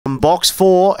box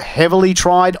 4, heavily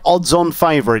tried, odds-on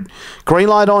favourite. Green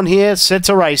light on here, set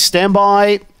to race. Stand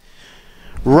by.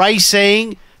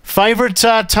 Racing. Favourite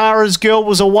Tara's Girl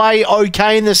was away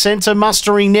okay in the centre,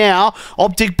 mustering now.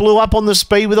 Optic Blue up on the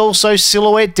speed with also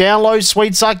Silhouette. Down low,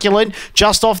 Sweet Succulent,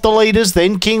 just off the leaders.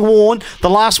 Then King Warn.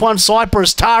 The last one,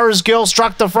 Cypress. Tara's Girl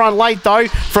struck the front late though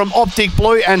from Optic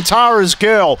Blue, and Tara's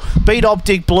Girl beat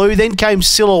Optic Blue. Then came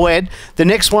Silhouette. The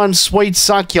next one, Sweet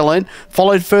Succulent,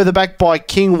 followed further back by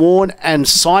King Warn and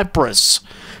Cypress.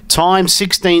 Time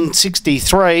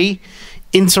 16:63.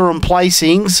 Interim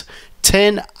placings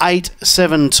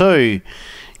 10.872.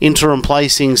 Interim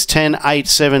placings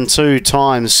 10.872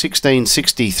 times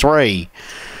 16.63.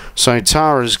 So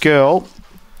Tara's Girl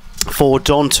for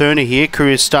Don Turner here.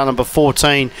 Courier star number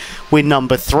 14, win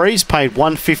number 3. He's paid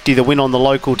 $1.50 the win on the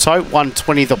local tote,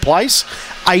 $1.20 the place.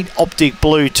 8 Optic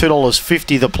Blue,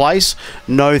 $2.50 the place.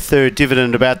 No third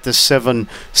dividend about the 7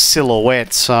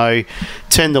 Silhouette. So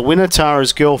 10 the winner,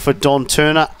 Tara's Girl for Don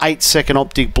Turner. 8 second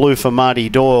Optic Blue for Marty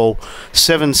Doyle.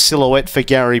 7 Silhouette for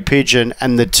Gary Pigeon.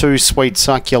 And the 2 Sweet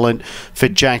Succulent for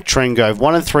Jack Trengove.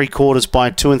 1 3/4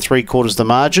 by 2 3/4 the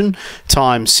margin.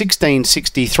 Time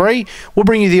 16:63. We'll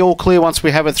bring you the all clear once we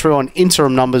have it through on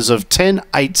interim numbers of 10,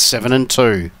 8, 7 and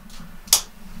 2.